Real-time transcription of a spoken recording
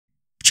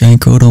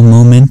GiantGrotle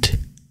moment.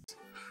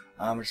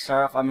 To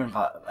start off, I'm in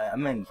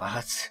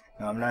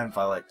no, I'm not in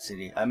Violet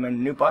City. I'm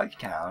in New Bark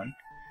Town.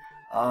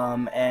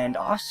 And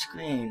off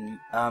screen,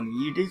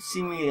 you did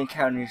see me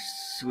encounter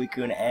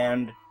Suicune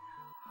and,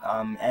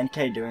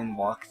 Entei during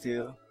the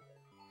walkthrough.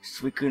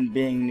 Suicune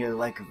being near the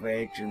Lake of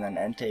Rage, and then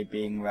Entei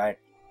being right,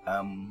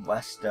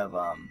 west of,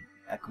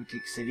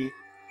 Aquatic City,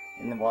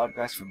 in the wild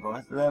grass for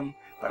both of them.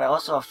 But I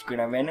also off screen,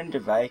 I ran into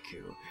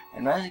Raikou,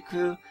 and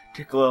Raikou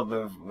took a little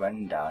bit of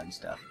running down and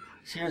stuff.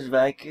 So here's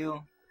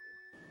Raikou,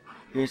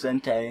 here's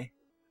Entei,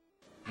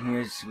 and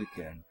here's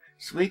Suicune.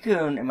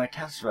 Suicune, in my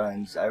test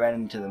runs, I ran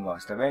into the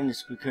most. I ran into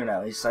Suicune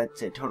at least, I'd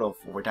say, a total of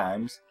 4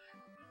 times.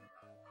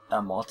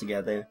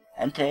 Altogether.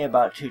 Entei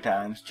about 2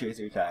 times, 2 or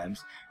 3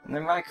 times. And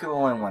then Raikou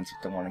only once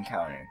with the one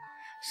encounter.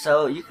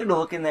 So, you can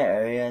look in the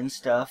area and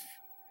stuff.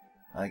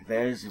 Like,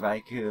 there's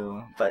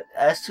Raikou. But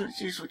as soon as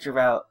you switch to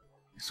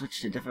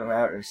a different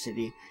route or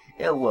city,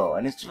 it will.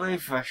 And it's really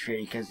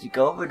frustrating, because you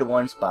go over to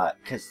one spot,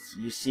 because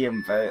you see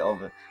them very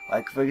over.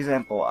 Like, for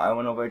example, I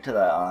went over to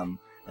the,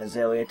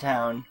 Azalea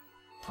Town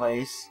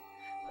place.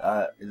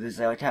 The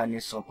Azalea Town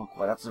near Slowpoke.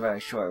 Well, that's a very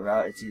short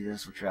route. It's easy to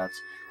switch routes.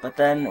 But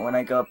then when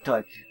I go up to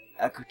like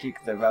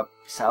Aquatic, the route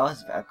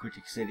south of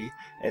Aquatic City,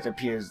 it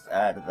appears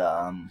at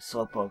the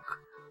Slowpoke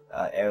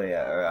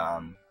area,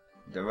 or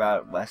the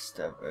route west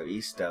of or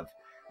east of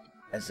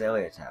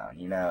Azalea Town.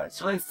 You know,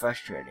 it's really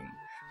frustrating.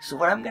 So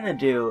what I'm gonna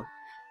do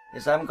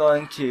is I'm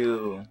going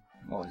to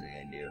what was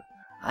I gonna do?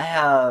 I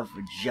have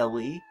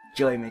Jelly.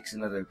 Jelly makes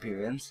another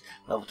appearance,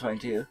 level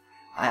 22.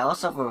 I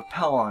also have a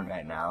repel on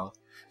right now.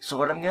 So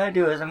what I'm gonna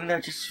do is I'm gonna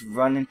just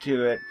run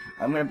into it.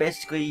 I'm gonna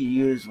basically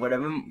use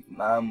whatever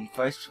the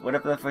first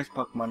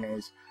Pokemon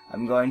is.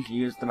 I'm going to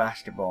use the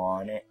Master Ball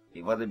on it,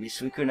 whether it be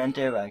Suicune,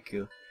 Entei, or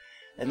Raikou.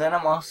 And then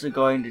I'm also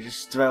going to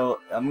just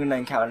I'm gonna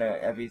encounter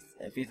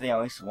everything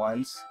at least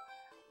once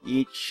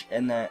each,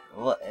 and then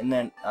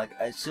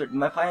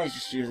my plan is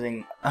just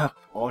using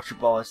Ultra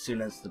Ball as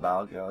soon as the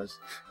battle goes.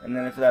 And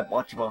then if that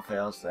Ultra Ball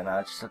fails, then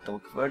I'll just have to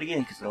look for it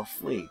again because it'll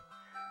flee.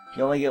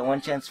 You only get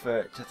one chance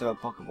to throw a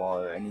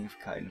Pokeball or any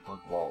kind of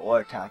Pokeball or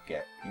attack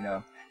it, you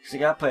know. So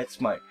you gotta play it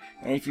smart.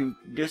 And if you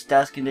do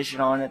status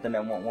condition on it, then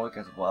it won't work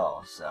as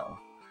well. So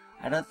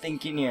I don't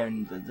think you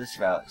need this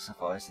route so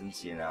far,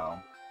 since you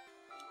know.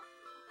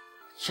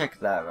 Check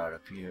that route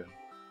up here.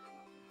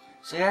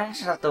 So yeah, I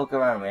just have to look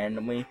around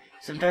randomly.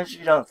 Sometimes if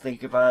you don't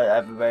think about it, I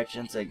have a better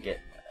chance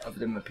of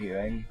them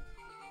appearing.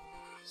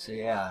 So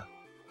yeah,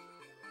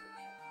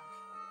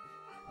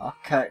 I'll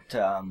cut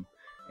to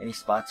any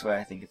spots where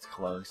I think it's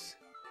close.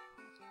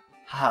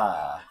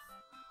 Ha.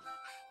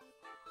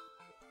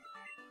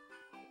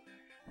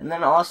 And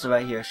then also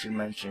right here I should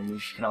mention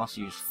you can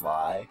also use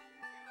Fly.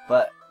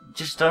 But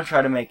just don't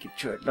try to make it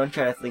true. Don't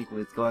try to think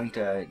with going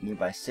to a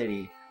nearby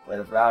city where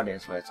the route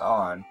is, where it's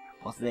on.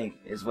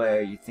 Is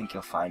where you think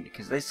you'll find it,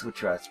 because they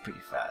switch routes pretty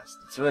fast.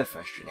 It's really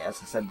frustrating,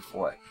 as I said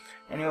before.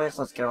 Anyways,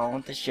 let's get on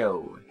with the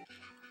show.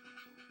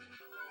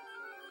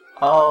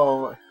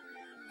 Oh,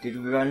 did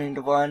we run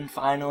into one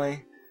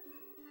finally?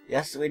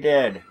 Yes, we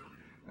did.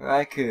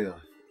 Raikou.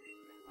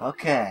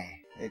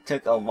 Okay. It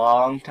took a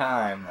long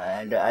time.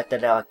 I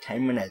did that like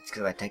 10 minutes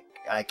because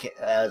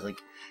I was like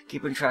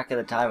keeping track of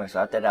the timer,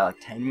 so I did that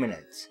like 10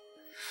 minutes.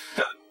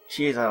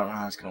 Jeez, I don't know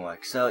how it's gonna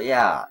work. So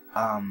yeah,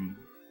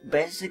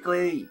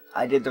 basically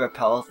I did the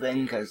repel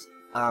thing because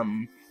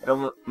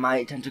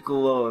my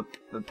tentacle will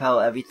repel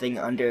everything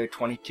under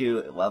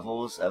 22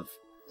 levels of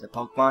the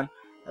Pokemon,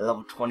 at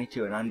level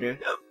 22 and under.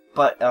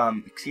 But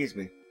excuse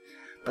me.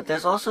 But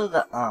there's also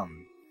the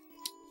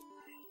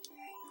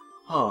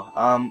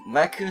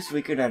Raikou,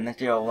 Suicune, and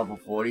Entei are level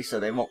 40,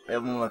 so it won't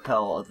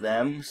repel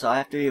them. So I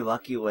have to be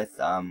lucky with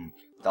the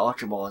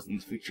Ultra Balls in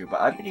the future.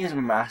 But I'm gonna use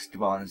my Master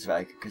Ball on this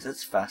Raikou because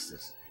it's fast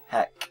as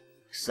heck.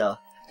 So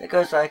there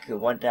goes Raikou.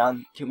 1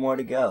 down, 2 more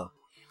to go.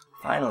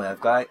 Finally, I've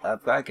got a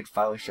good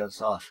finally show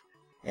this off.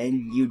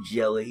 And you,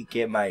 Jelly,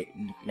 get my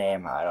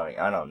nickname. I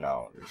don't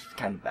know. It's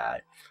kind of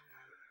bad.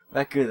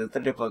 Raikou, the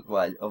Thunder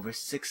Pokemon, over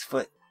 6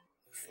 foot.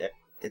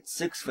 It's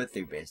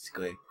 6'3"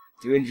 basically.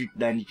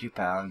 392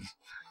 pounds.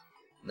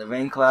 The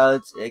rain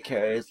clouds it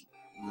carries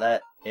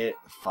let it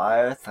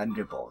fire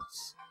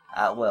thunderbolts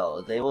at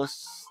will. They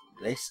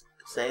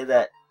say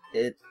that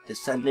it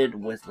descended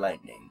with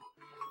lightning.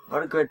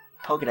 What a good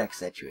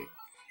Pokedex entry.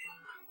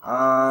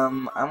 I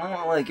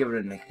won't really give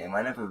it a nickname.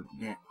 I never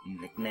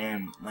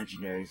nickname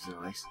legendaries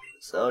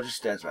so I'll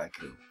just as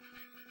Raikou.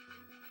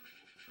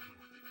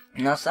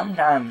 Now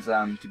sometimes,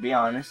 to be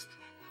honest,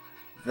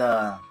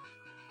 what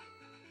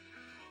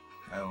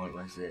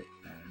was it?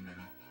 I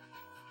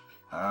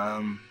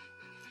don't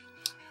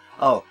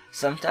know.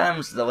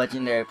 Sometimes the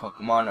legendary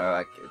Pokemon are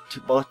like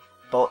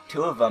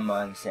two of them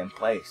are in the same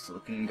place, so we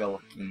can go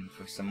looking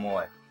for some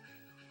more.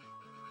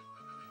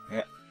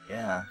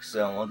 Yeah,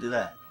 so we'll do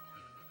that.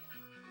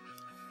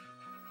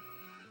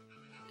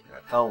 Get our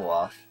Repel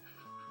off.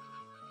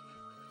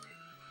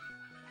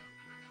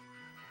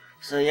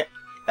 So yeah,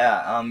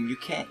 you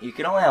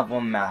can only have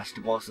one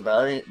Master Ball, so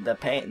the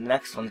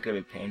next one's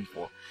gonna be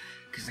painful.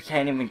 because I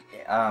can't even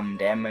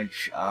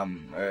damage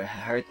or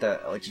hurt the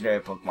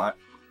legendary Pokemon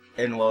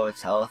in low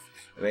its health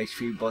or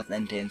HP, both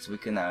Entei and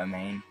Suicune that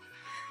remain,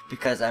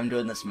 because I'm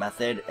doing this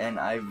method, and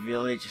I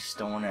really just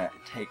don't want to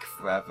take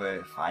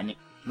forever finding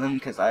them,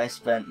 because I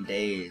spent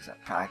days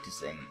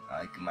practicing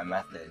like my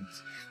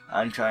methods.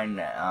 I'm trying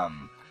to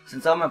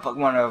since all my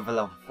Pokemon are over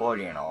level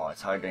 40 and all,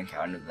 it's hard to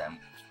encounter them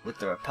with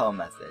the repel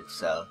method,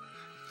 so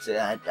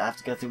I have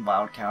to go through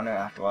wild counter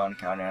after wild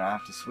encounter, and I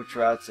have to switch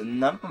routes, and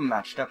none of them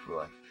matched up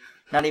really.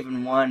 Not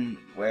even one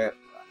where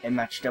it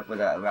matched up with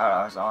a route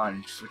I was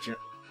on, switching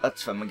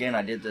routes from. Again,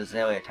 I did the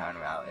Azalea Town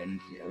route,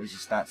 and it was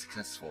just not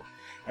successful.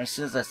 And as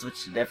soon as I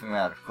switched to a different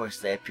route, of course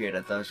they appeared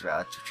at those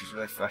routes, which was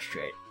really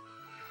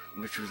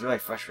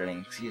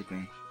frustrating. Excuse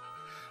me.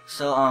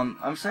 So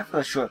I'm sorry for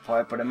the short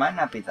part, but it might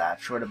not be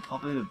that short.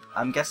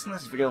 I'm guessing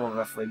this video will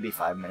roughly be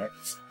 5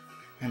 minutes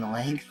in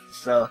length.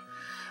 So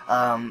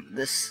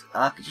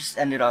I could just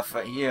end it off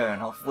right here,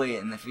 and hopefully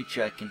in the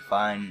future I can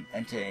find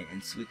Entei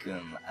and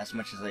Suicune as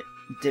much as I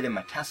did in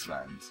my test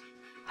runs.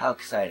 How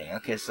exciting.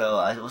 Okay, so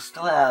I will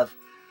still have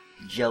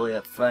Jelly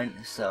up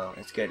front, so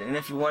it's good. And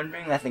if you're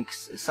wondering, I think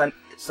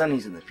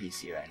Sunny's in the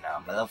PC right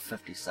now, my level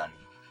 50 Sunny.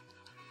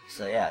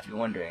 So yeah, if you're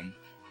wondering.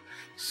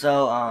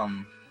 So,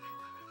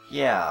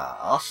 yeah,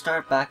 I'll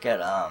start back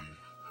at,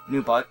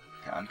 New Bark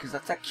Town, because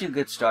that's actually a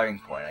good starting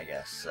point, I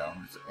guess. So,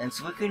 and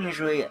Suicune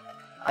usually,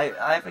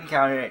 I've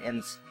encountered it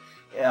in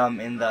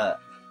the,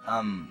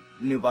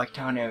 New Bark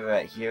Town area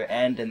right here,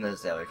 and in the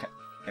Azalea Town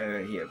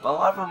area here. But a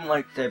lot of them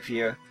like to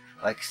appear,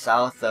 like,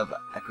 south of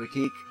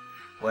Aquatique,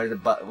 where the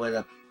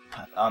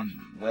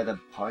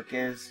park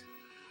is,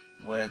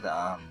 where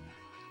the,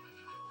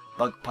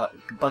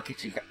 Bucket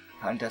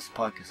Contest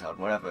Park is held,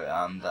 whatever,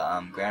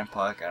 the, Grand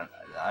Park,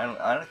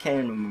 I can't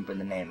even remember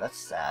the name, that's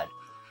sad.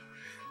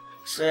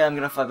 So yeah, I'm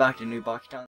gonna fly back to New Bark Town.